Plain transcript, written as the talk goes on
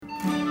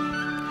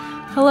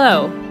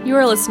Hello, you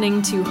are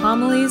listening to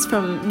homilies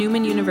from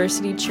Newman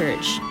University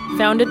Church,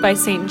 founded by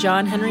St.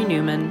 John Henry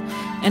Newman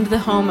and the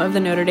home of the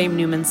Notre Dame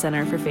Newman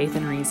Center for Faith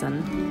and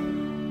Reason.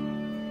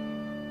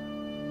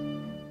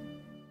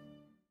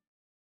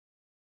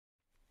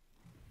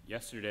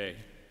 Yesterday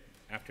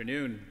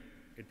afternoon,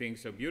 it being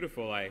so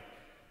beautiful, I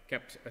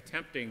kept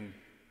attempting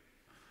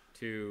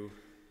to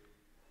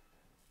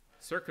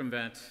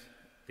circumvent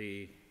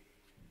the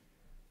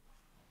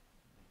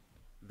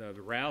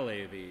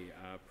rally, the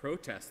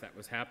protest that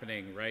was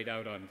happening right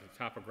out on the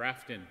top of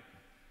Grafton.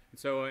 And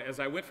so as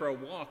I went for a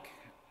walk,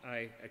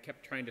 I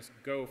kept trying to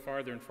go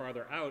farther and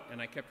farther out,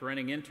 and I kept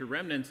running into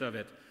remnants of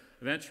it,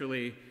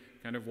 eventually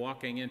kind of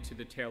walking into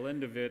the tail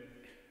end of it,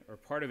 or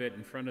part of it,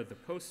 in front of the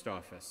post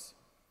office.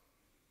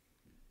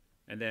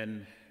 And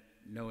then,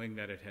 knowing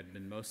that it had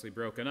been mostly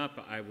broken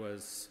up, I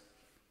was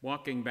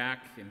walking back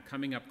and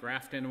coming up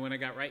Grafton, and when I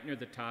got right near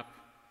the top,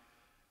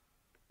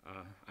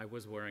 I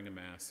was wearing a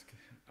mask.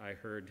 I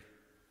heard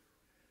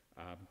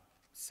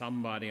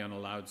somebody on a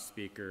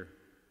loudspeaker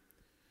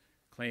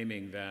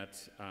claiming that,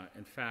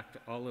 in fact,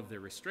 all of the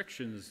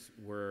restrictions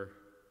were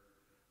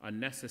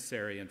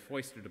unnecessary and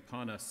foisted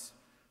upon us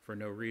for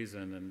no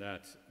reason, and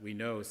that we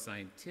know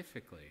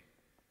scientifically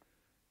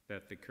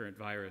that the current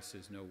virus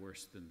is no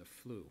worse than the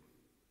flu.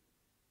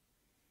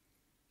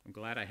 I'm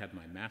glad I had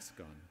my mask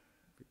on,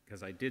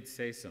 because I did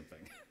say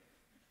something.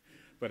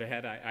 But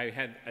I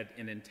had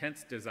an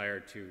intense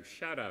desire to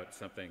shout out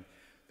something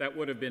that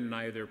would have been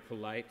neither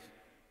polite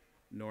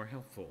nor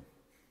helpful.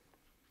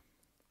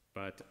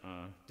 But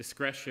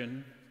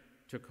discretion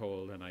took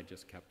hold, and I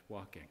just kept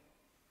walking.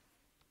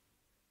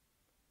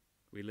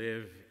 We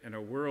live in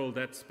a world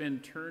that's been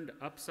turned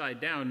upside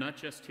down, not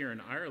just here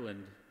in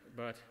Ireland,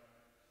 but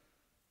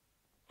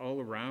all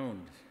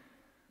around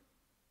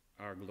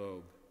our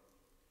globe.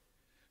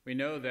 We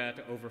know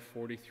that over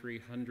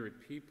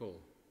 4,300 people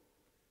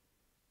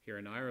here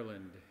in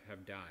Ireland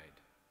have died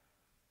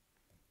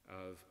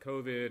of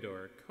COVID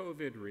or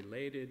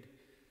COVID-related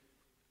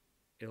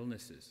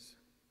illnesses.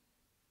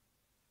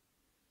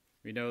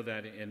 We know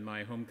that in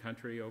my home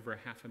country, over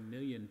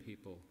 500,000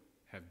 people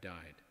have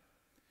died.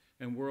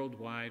 And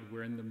worldwide,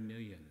 we're in the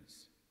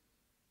millions.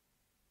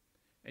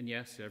 And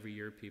yes, every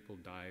year people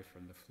die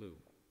from the flu.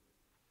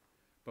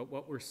 But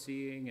what we're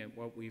seeing and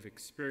what we've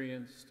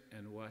experienced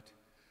and what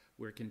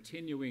we're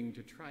continuing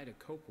to try to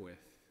cope with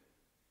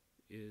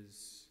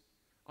is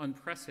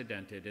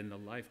unprecedented in the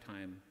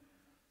lifetime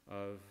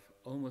of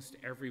almost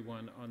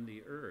everyone on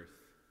the earth.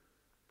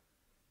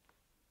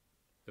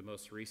 The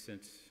most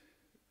recent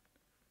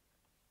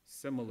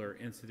similar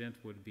incident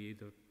would be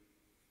the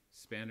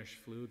Spanish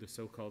flu, the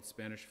so-called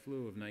Spanish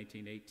flu of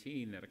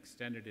 1918 that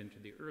extended into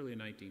the early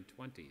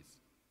 1920s.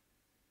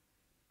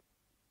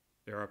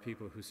 There are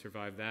people who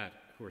survived that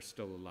who are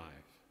still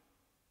alive,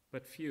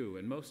 but few,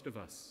 and most of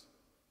us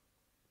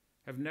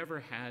have never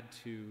had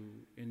to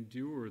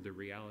endure the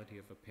reality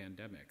of a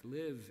pandemic,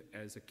 live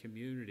as a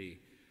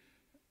community,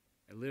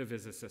 live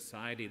as a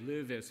society,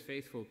 live as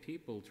faithful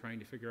people trying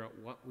to figure out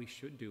what we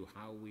should do,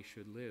 how we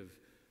should live.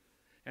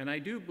 And I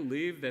do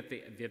believe that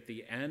at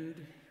the end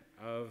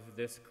of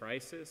this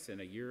crisis, in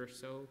a year or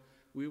so,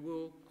 we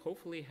will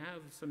hopefully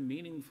have some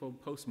meaningful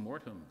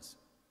postmortems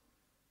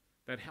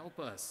that help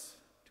us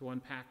to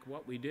unpack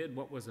what we did,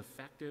 what was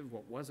effective,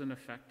 what wasn't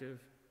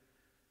effective.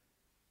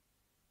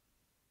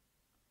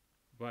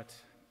 But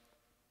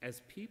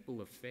as people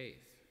of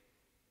faith,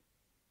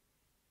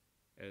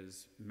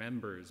 as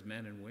members,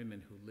 men and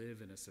women who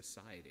live in a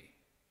society,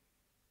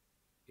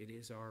 it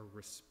is our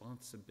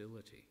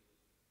responsibility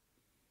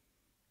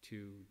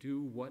to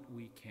do what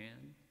we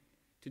can,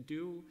 to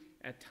do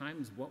at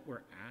times what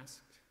we're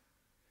asked,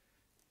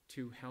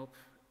 to help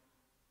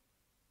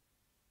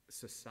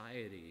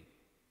society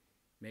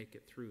make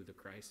it through the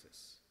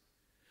crisis.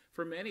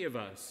 For many of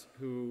us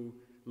who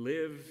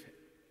live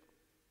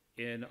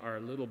in our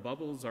little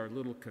bubbles, our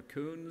little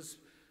cocoons,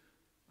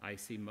 I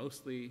see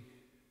mostly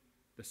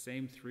the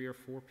same 3 or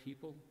 4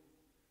 people.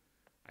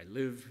 I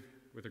live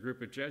with a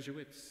group of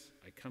Jesuits.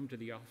 I come to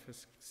the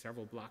office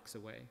several blocks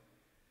away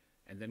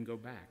and then go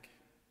back.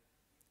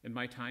 In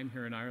my time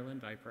here in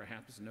Ireland, I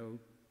perhaps know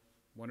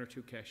 1 or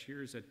 2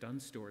 cashiers at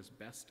Dunnes Stores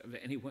best of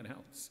anyone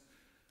else,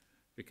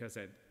 because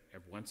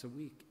once a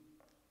week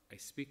I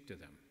speak to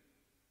them.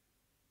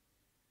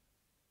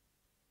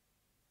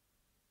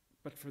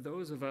 But for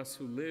those of us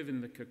who live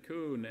in the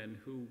cocoon and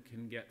who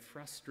can get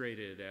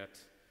frustrated at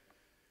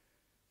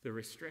the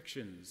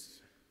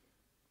restrictions,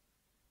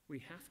 we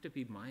have to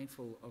be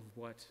mindful of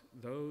what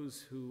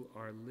those who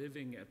are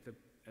living at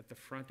the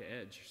front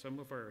edge, some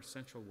of our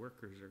essential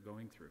workers, are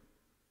going through.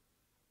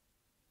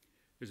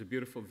 There's a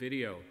beautiful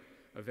video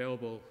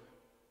available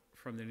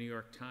from the New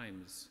York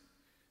Times.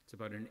 It's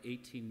about an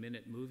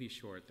 18-minute movie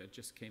short that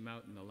just came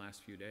out in the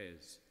last few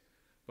days.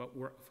 But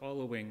we're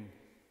following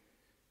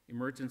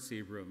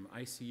emergency room,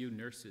 ICU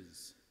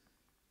nurses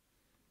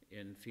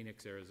in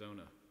Phoenix,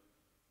 Arizona.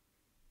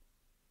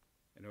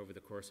 And over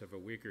the course of a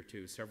week or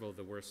two, several of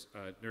the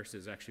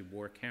nurses actually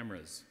wore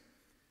cameras.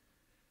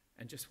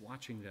 And just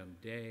watching them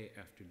day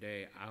after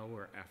day,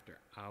 hour after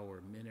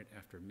hour, minute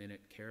after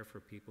minute, care for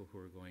people who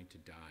are going to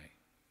die.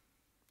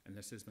 And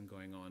this has been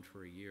going on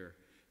for a year.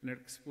 And it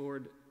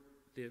explored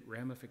the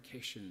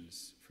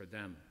ramifications for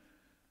them,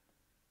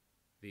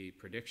 the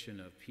prediction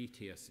of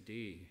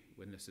PTSD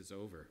when this is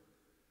over,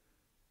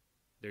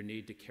 their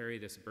need to carry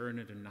this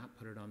burden and not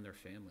put it on their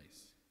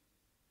families,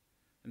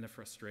 and the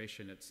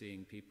frustration at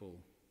seeing people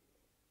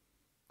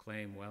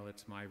claim, well,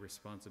 it's my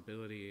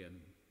responsibility and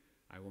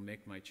I will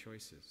make my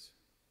choices.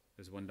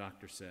 As one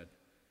doctor said,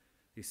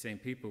 these same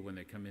people, when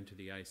they come into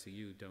the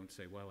ICU, don't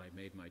say, well, I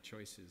made my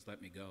choices,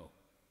 let me go.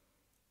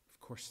 Of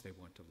course they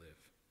want to live.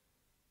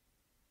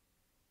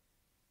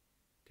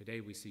 Today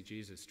we see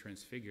Jesus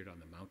transfigured on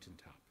the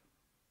mountaintop.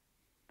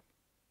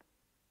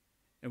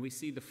 And we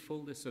see the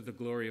fullness of the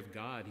glory of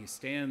God. He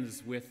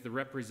stands with the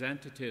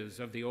representatives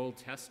of the Old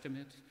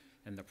Testament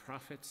and the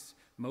prophets,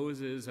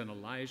 Moses and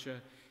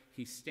Elijah.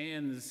 He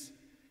stands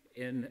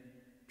in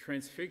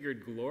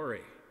transfigured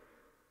glory,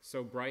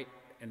 so bright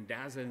and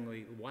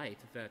dazzlingly white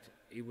that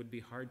it would be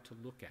hard to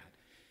look at.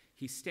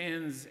 He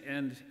stands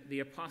and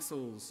the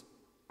apostles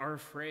are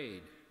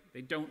afraid.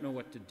 They don't know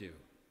what to do.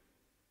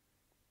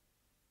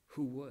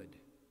 Who would?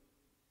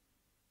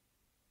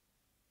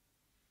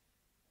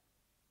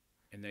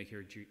 And they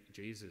hear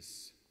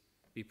Jesus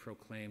be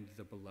proclaimed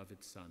the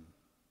beloved Son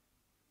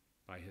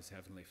by his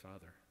heavenly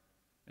Father.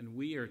 And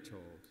we are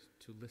told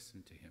to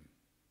listen to him.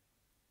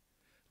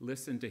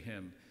 Listen to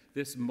him.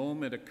 This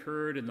moment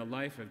occurred in the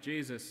life of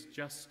Jesus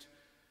just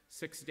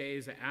 6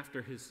 days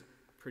after his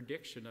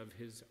prediction of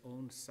his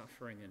own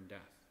suffering and death.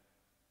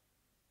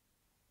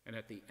 And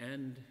at the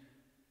end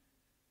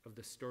of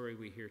the story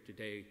we hear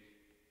today,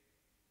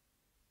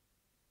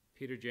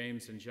 Peter,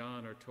 James, and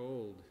John are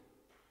told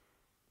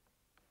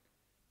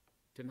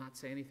to not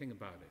say anything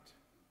about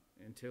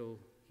it until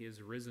he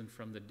is risen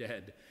from the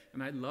dead.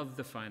 And I love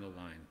the final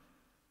line.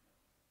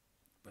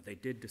 But they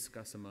did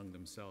discuss among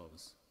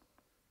themselves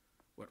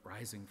what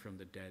rising from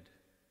the dead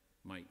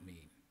might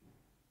mean.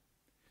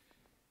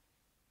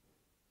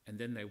 And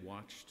then they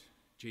watched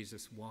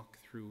Jesus walk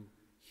through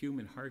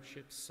human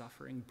hardship,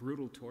 suffering,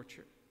 brutal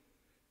torture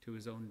to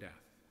his own death.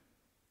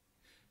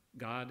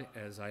 God,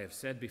 as I have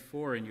said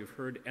before, and you've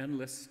heard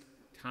endless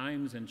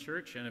times in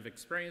church and have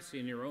experienced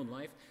in your own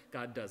life,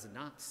 God does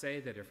not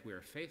say that if we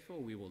are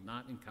faithful, we will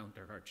not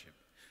encounter hardship.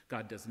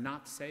 God does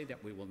not say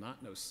that we will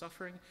not know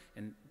suffering,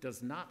 and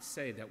does not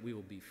say that we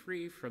will be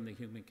free from the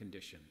human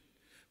condition.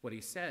 What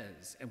he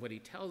says and what he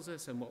tells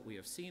us and what we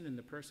have seen in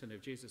the person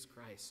of Jesus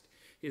Christ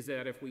is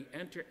that if we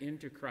enter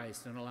into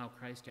Christ and allow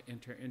Christ to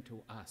enter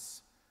into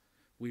us,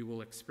 we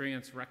will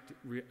experience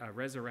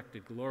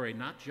resurrected glory,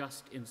 not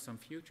just in some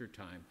future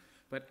time,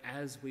 but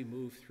as we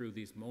move through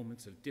these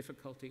moments of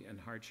difficulty and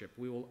hardship,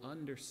 we will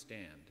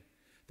understand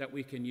that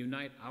we can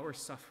unite our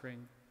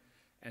suffering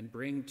and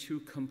bring to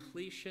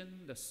completion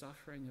the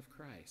suffering of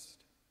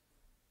Christ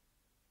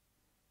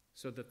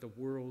so that the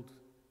world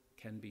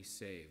can be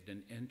saved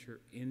and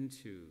enter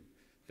into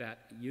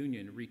that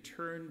union,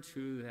 return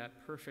to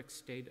that perfect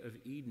state of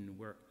Eden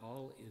where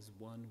all is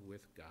one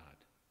with God.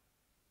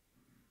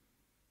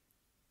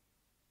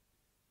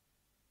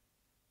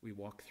 We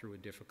walk through a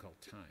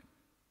difficult time.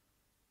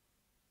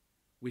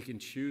 We can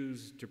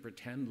choose to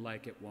pretend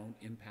like it won't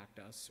impact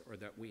us or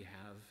that we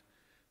have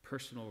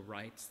personal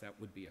rights that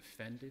would be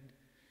offended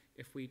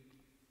if we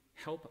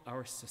help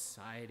our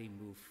society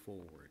move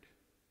forward,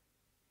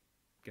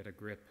 get a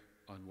grip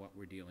on what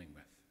we're dealing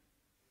with.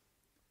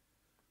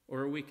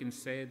 Or we can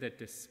say that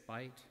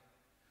despite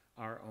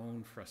our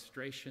own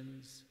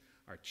frustrations,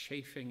 our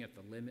chafing at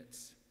the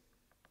limits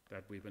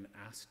that we've been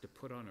asked to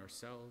put on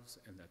ourselves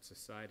and that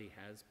society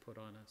has put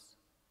on us,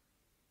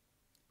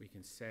 we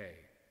can say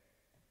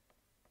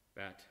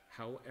that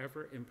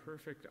however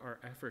imperfect our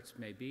efforts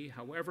may be,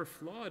 however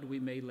flawed we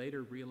may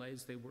later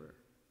realize they were,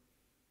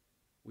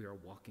 we are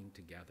walking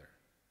together.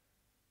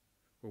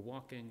 We're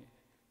walking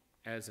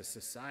as a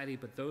society,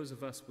 but those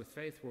of us with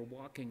faith, we're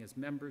walking as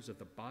members of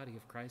the body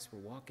of Christ. We're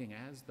walking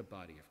as the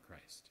body of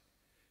Christ,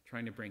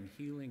 trying to bring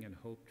healing and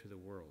hope to the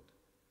world.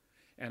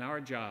 And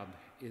our job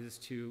is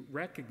to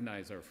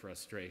recognize our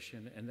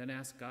frustration and then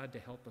ask God to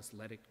help us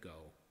let it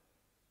go.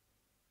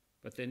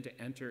 But then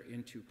to enter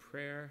into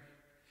prayer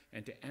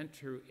and to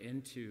enter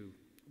into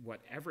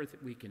whatever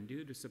that we can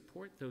do to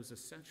support those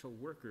essential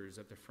workers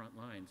at the front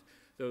lines,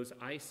 those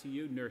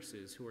ICU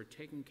nurses who are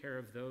taking care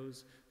of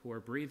those who are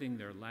breathing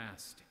their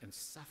last and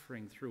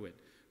suffering through it.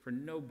 For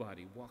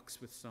nobody walks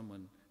with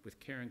someone with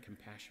care and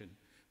compassion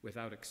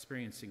without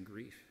experiencing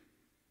grief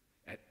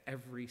at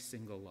every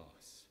single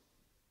loss.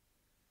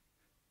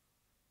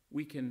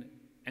 We can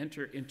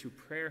enter into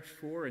prayer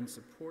for and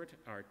support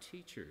our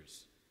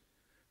teachers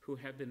who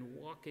have been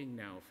walking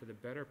now for the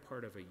better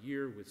part of a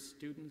year with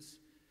students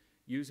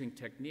using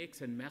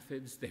techniques and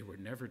methods they were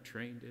never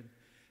trained in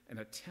and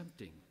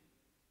attempting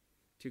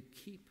to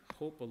keep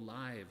hope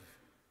alive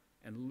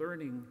and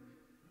learning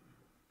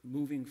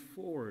moving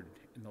forward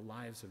in the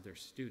lives of their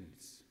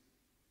students,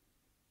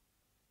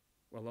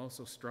 while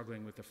also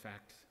struggling with the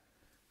fact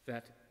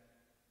that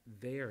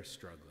they are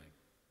struggling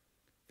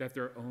that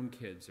their own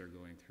kids are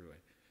going through it,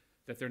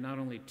 that they're not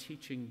only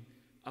teaching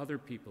other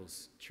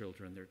people's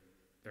children,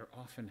 they're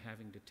often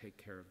having to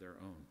take care of their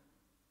own.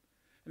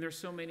 And there's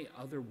so many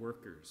other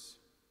workers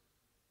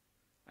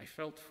I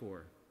felt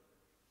for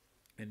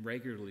and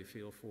regularly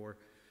feel for,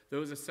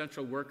 those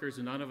essential workers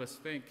none of us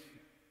think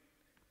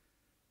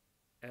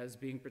as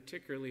being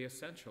particularly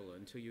essential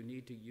until you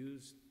need to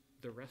use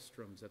the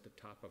restrooms at the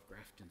top of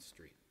Grafton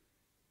Street,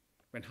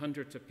 when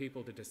hundreds of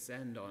people to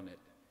descend on it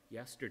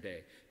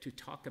yesterday to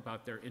talk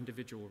about their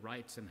individual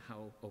rights and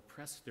how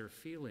oppressed they're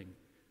feeling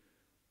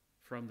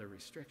from the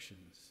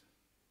restrictions,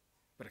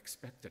 but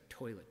expect the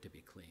toilet to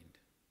be cleaned.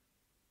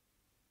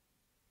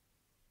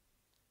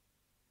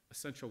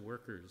 Essential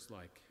workers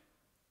like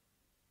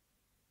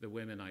the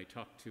women I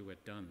talked to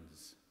at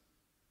Dunn's,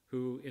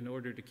 who, in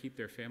order to keep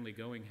their family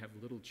going, have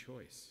little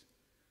choice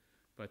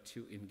but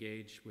to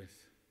engage with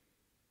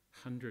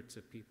hundreds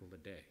of people a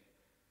day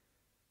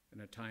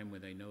in a time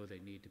when they know they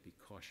need to be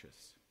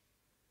cautious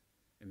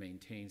and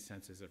maintain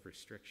senses of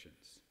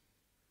restrictions,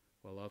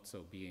 while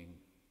also being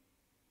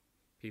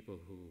people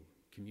who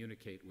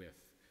communicate with,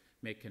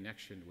 make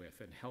connection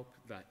with, and help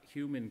that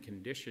human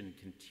condition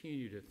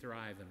continue to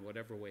thrive in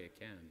whatever way it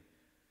can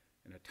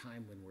in a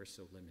time when we're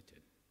so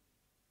limited.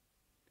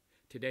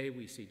 Today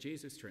we see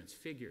Jesus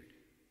transfigured,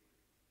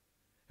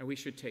 and we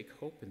should take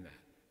hope in that.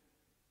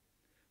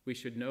 We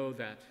should know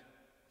that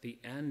the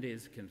end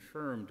is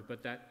confirmed,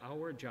 but that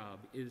our job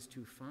is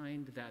to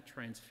find that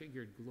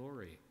transfigured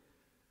glory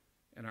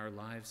in our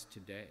lives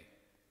today.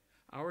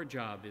 Our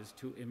job is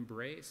to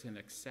embrace and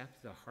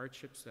accept the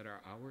hardships that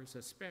are ours,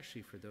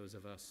 especially for those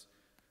of us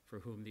for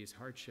whom these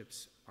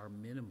hardships are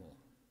minimal.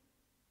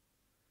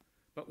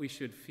 But we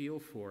should feel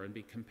for and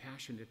be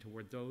compassionate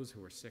toward those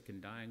who are sick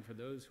and dying, for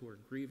those who are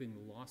grieving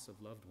the loss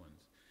of loved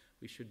ones.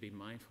 We should be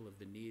mindful of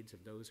the needs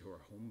of those who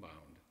are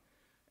homebound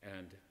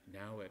and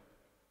now at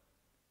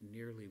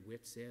nearly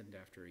wit's end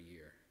after a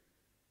year,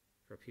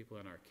 for people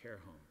in our care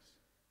homes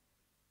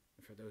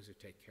and for those who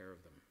take care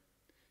of them.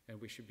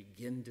 And we should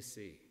begin to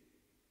see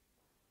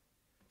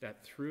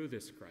that through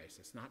this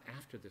crisis, not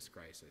after this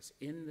crisis,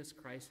 in this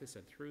crisis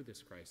and through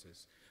this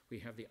crisis, we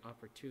have the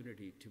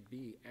opportunity to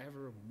be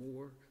ever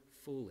more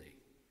fully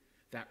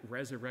that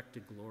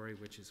resurrected glory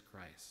which is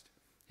Christ,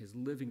 his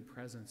living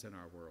presence in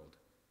our world.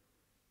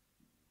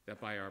 That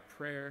by our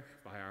prayer,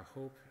 by our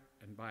hope,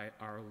 and by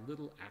our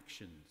little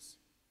actions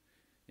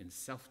in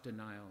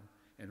self-denial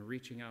and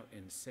reaching out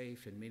in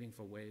safe and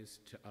meaningful ways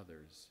to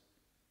others,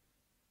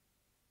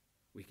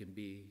 we can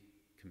be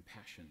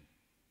compassion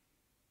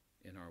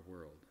in our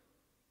world.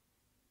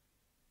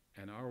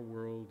 And our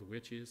world,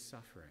 which is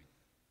suffering,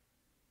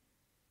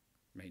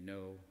 may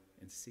know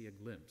and see a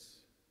glimpse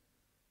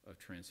of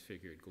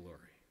transfigured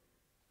glory.